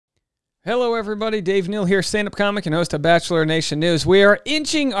Hello, everybody. Dave Neal here, stand-up comic and host of Bachelor Nation News. We are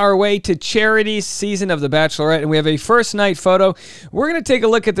inching our way to Charity's season of The Bachelorette, and we have a first night photo. We're going to take a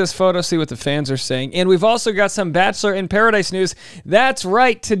look at this photo, see what the fans are saying, and we've also got some Bachelor in Paradise news. That's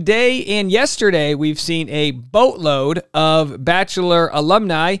right. Today and yesterday, we've seen a boatload of Bachelor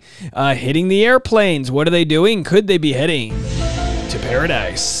alumni hitting the airplanes. What are they doing? Could they be heading to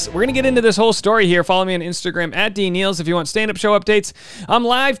paradise? We're going to get into this whole story here. Follow me on Instagram at DNeals if you want stand-up show updates. I'm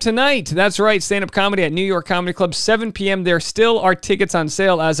live tonight. That's right, stand-up comedy at New York Comedy Club, 7 p.m. There still are tickets on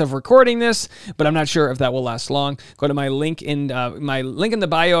sale as of recording this, but I'm not sure if that will last long. Go to my link in the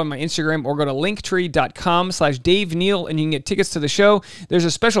bio on my Instagram, or go to linktree.com/Dave Neal, and you can get tickets to the show. There's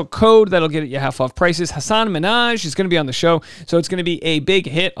a special code that'll get you half off prices. Hassan Minaj is going to be on the show, so it's going to be a big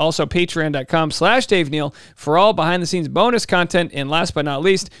hit. Also, patreon.com/Dave Neal for all behind-the-scenes bonus content. And last but not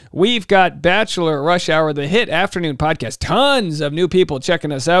least, we've got Bachelor Rush Hour, the hit afternoon podcast. Tons of new people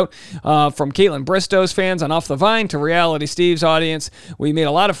checking us out, from Caitlin Bristow's fans on Off the Vine to Reality Steve's audience. We made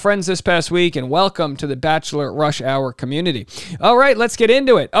a lot of friends this past week, and welcome to the Bachelor Rush Hour community. All right, let's get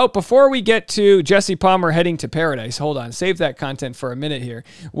into it. Oh, before we get to Jesse Palmer heading to paradise, hold on, save that content for a minute here.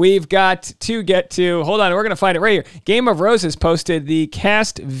 We've got to get to, hold on, we're going to find it right here. Game of Roses posted the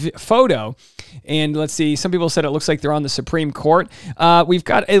cast photo, and let's see, some people said it looks like they're on the Supreme Court. We've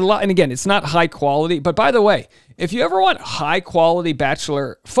got a lot, and again, it's not high quality, but by the way, if you ever want high-quality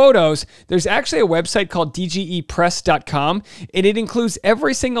Bachelor photos, there's actually a website called dgepress.com, and it includes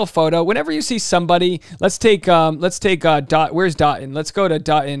every single photo. Whenever you see somebody, let's take Dot. Where's Dotton? Let's go to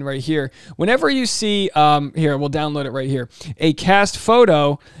Dotton right here. Whenever you see, here, we'll download it right here, a cast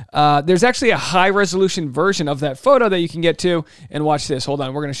photo, there's actually a high-resolution version of that photo that you can get to, and watch this. Hold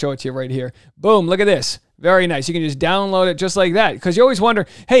on, we're going to show it to you right here. Boom, look at this. Very nice. You can just download it just like that, because you always wonder,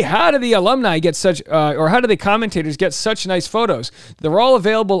 hey, how do the alumni get such, or how do the commentators get such nice photos? They're all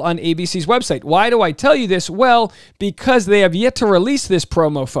available on ABC's website. Why do I tell you this? Well, because they have yet to release this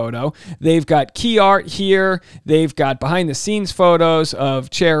promo photo. They've got key art here. They've got behind-the-scenes photos of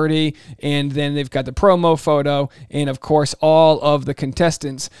Charity, and then they've got the promo photo, and of course, all of the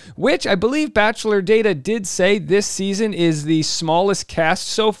contestants, which I believe Bachelor Data did say this season is the smallest cast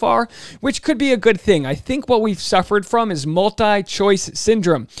so far, which could be a good thing. I think what we've suffered from is multi-choice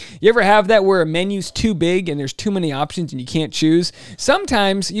syndrome. You ever have that where a menu's too big and there's too many options and you can't choose?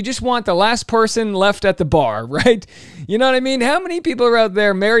 Sometimes you just want the last person left at the bar, right? You know what I mean? How many people are out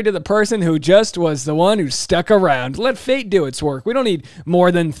there married to the person who just was the one who stuck around? Let fate do its work. We don't need more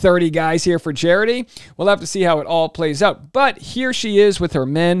than 30 guys here for Charity. We'll have to see how it all plays out. But here she is with her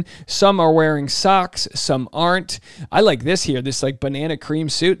men. Some are wearing socks, some aren't. I like this here, this like banana cream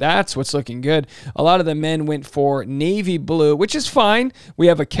suit. That's what's looking good. A lot of the men went for navy blue, which is fine. We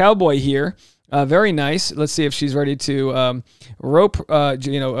have a cowboy here. Very nice. Let's see if she's ready to rope,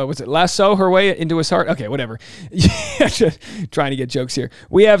 was it lasso her way into his heart? Okay, whatever. Trying to get jokes here.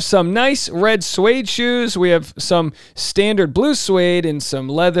 We have some nice red suede shoes. We have some standard blue suede and some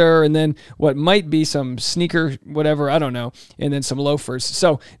leather, and then what might be some sneaker, whatever, I don't know, and then some loafers.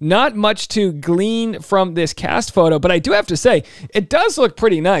 So not much to glean from this cast photo, but I do have to say, it does look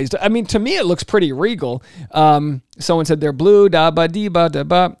pretty nice. I mean, to me, it looks pretty regal. Someone said they're blue,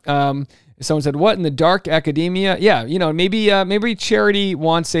 da-ba-dee-ba-da-ba. Someone said, what in the dark academia? Yeah, maybe Charity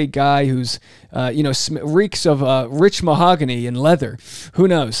wants a guy who's, reeks of rich mahogany and leather. Who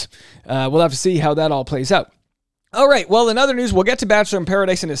knows? We'll have to see how that all plays out. All right, well, in other news, we'll get to Bachelor in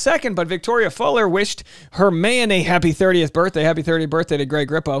Paradise in a second, but Victoria Fuller wished her man a happy 30th birthday. Happy 30th birthday to Greg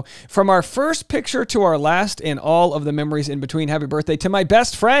Rippo. From our first picture to our last and all of the memories in between, happy birthday to my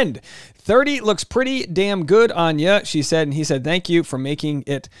best friend. 30 looks pretty damn good on ya, she said, and he said, thank you for making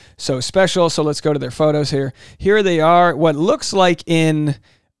it so special. So let's go to their photos here. Here they are, what looks like in...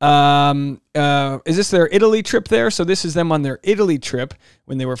 is this their Italy trip there? So this is them on their Italy trip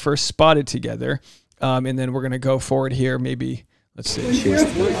when they were first spotted together. And then we're going to go forward here, maybe, let's see. Cheers to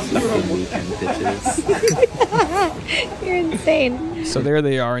the fucking weekend, bitches. You're insane. So there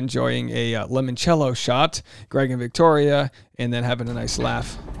they are enjoying a limoncello shot, Greg and Victoria, and then having a nice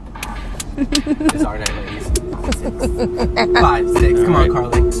laugh. It's our night, ladies. 5, 6, come on,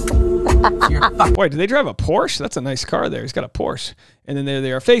 Carly. Boy, do they drive a Porsche? That's a nice car there. He's got a Porsche. And then there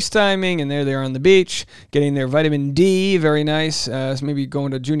they are FaceTiming, and there they are on the beach, getting their vitamin D. Very nice. So maybe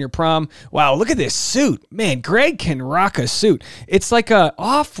going to junior prom. Wow, look at this suit. Man, Greg can rock a suit. It's like a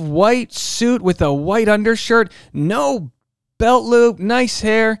off-white suit with a white undershirt. No belt loop, nice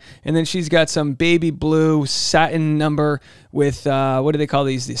hair, and then she's got some baby blue satin number with what do they call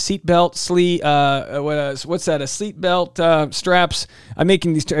these? The seat belt sleeve. What's that? A seat belt straps. I'm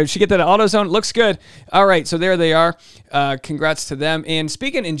making these. She get that at AutoZone. Looks good. All right, so there they are. Congrats to them. And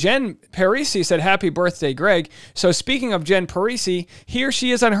speaking, and Jen Parisi said, "Happy birthday, Greg." So speaking of Jen Parisi, here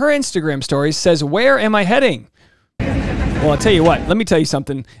she is on her Instagram stories. Says, "Where am I heading?" Well, I'll tell you what. Let me tell you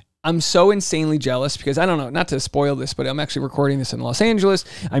something. I'm so insanely jealous because I don't know, not to spoil this, but I'm actually recording this in Los Angeles.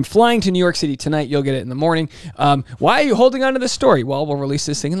 I'm flying to New York City tonight. You'll get it in the morning. Why are you holding on to this story? Well, we'll release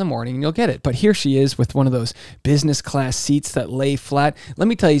this thing in the morning and you'll get it. But here she is with one of those business class seats that lay flat. Let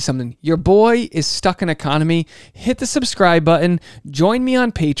me tell you something. Your boy is stuck in economy. Hit the subscribe button. Join me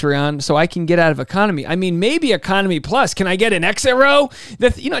on Patreon so I can get out of economy. I mean, maybe economy plus. Can I get an exit row?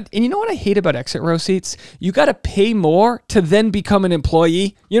 And you know what I hate about exit row seats? You got to pay more to then become an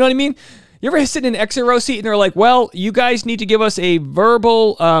employee. You know what I mean? You ever sit in an exit row seat and they're like, well, you guys need to give us a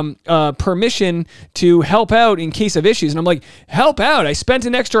verbal permission to help out in case of issues. And I'm like, help out? I spent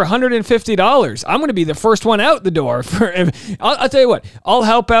an extra $150. I'm going to be the first one out the door. I'll tell you what, I'll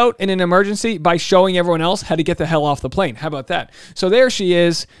help out in an emergency by showing everyone else how to get the hell off the plane. How about that? So there she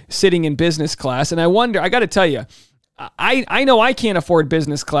is sitting in business class. And I wonder, I got to tell you, I know I can't afford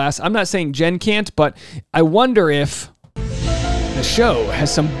business class. I'm not saying Jen can't, but I wonder if the show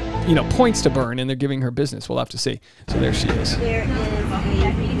has some, points to burn and they're giving her business. We'll have to see. So there she is.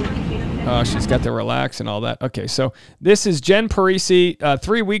 Oh, she's got the relax and all that. Okay, so this is Jen Parisi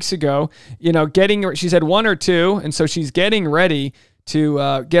 3 weeks ago, she's had 1 or 2, and so she's getting ready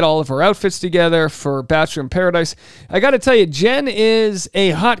to get all of her outfits together for Bachelor in Paradise. I got to tell you, Jen is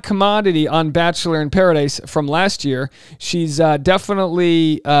a hot commodity on Bachelor in Paradise from last year. She's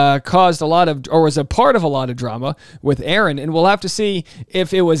definitely caused a lot of, or was a part of a lot of drama with Aaron, and we'll have to see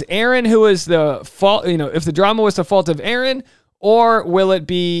if it was Aaron who was the fault, if the drama was the fault of Aaron, or will it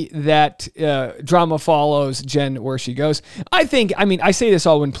be that drama follows Jen where she goes? I say this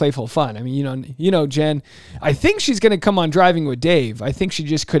all in playful fun. Jen, I think she's going to come on Driving with Dave. I think she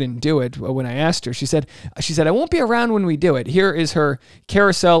just couldn't do it when I asked her. She said, I won't be around when we do it. Here is her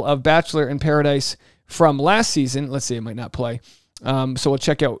carousel of Bachelor in Paradise from last season. Let's see, it might not play. So we'll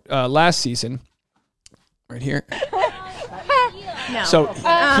check out last season right here. No. So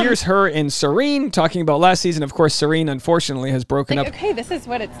here's her and Serene talking about last season. Of course, Serene, unfortunately, has broken up. Okay, this is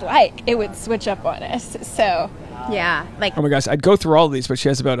what it's like. It would switch up on us. So, yeah. Oh my gosh, I'd go through all of these, but she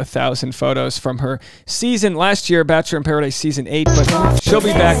has about 1,000 photos from her season last year, Bachelor in Paradise season 8. But she'll be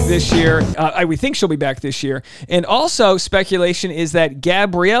back this year. We think she'll be back this year. And also, speculation is that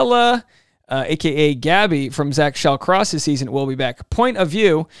Gabriella, a.k.a. Gabby from Zach Shallcross's season, will be back. Point of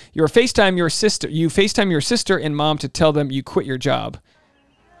view, you FaceTime your sister and mom to tell them you quit your job.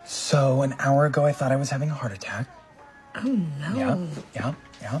 So an hour ago, I thought I was having a heart attack. Oh, no. Yeah.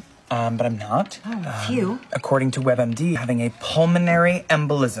 But I'm not. Oh, phew. According to WebMD, having a pulmonary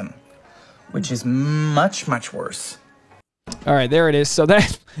embolism, which is much, much worse. All right, there it is. So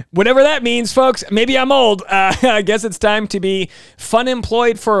that, whatever that means, folks, maybe I'm old. I guess it's time to be fun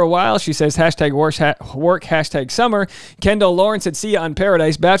employed for a while. She says, hashtag work, hashtag summer. Kendall Lawrence said, see ya on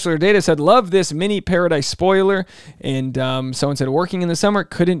Paradise. Bachelor Data said, love this mini Paradise spoiler. And someone said, working in the summer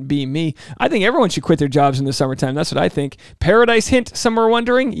couldn't be me. I think everyone should quit their jobs in the summertime. That's what I think. Paradise hint, some are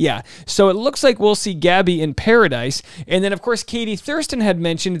wondering? Yeah. So it looks like we'll see Gabby in Paradise. And then, of course, Katie Thurston had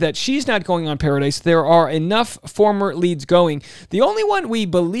mentioned that she's not going on Paradise. There are enough former leads going. The only one we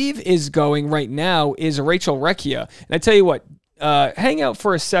believe is going right now is Rachel Recchia. And I tell you what, hang out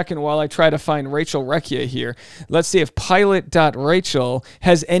for a second while I try to find Rachel Recchia here. Let's see if pilot.rachel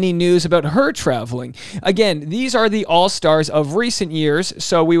has any news about her traveling. Again, these are the all-stars of recent years,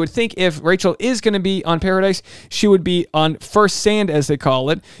 so we would think if Rachel is going to be on Paradise, she would be on first sand, as they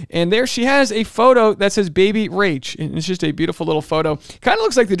call it. And there she has a photo that says Baby Rach. And it's just a beautiful little photo. Kind of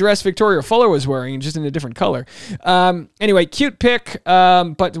looks like the dress Victoria Fuller was wearing, just in a different color. Anyway, cute pic,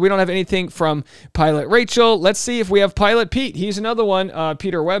 but we don't have anything from Pilot Rachel. Let's see if we have Pilot Pete. He's another one,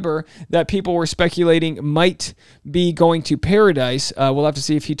 Peter Weber, that people were speculating might be going to Paradise. We'll have to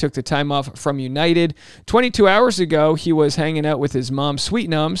see if he took the time off from United. 22 hours ago, he was hanging out with his mom, Sweet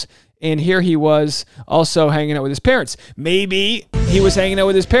Nums, and here he was also hanging out with his parents. Maybe he was hanging out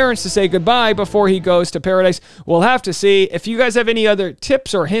with his parents to say goodbye before he goes to Paradise. We'll have to see. If you guys have any other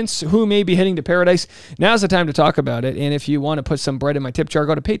tips or hints who may be heading to Paradise, now's the time to talk about it. And if you want to put some bread in my tip jar,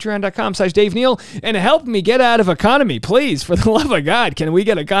 go to patreon.com/Dave Neal and help me get out of economy. Please, for the love of God, can we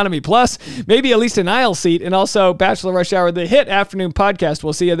get economy plus? Maybe at least an aisle seat. And also Bachelor Rush Hour, the hit afternoon podcast.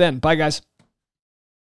 We'll see you then. Bye, guys.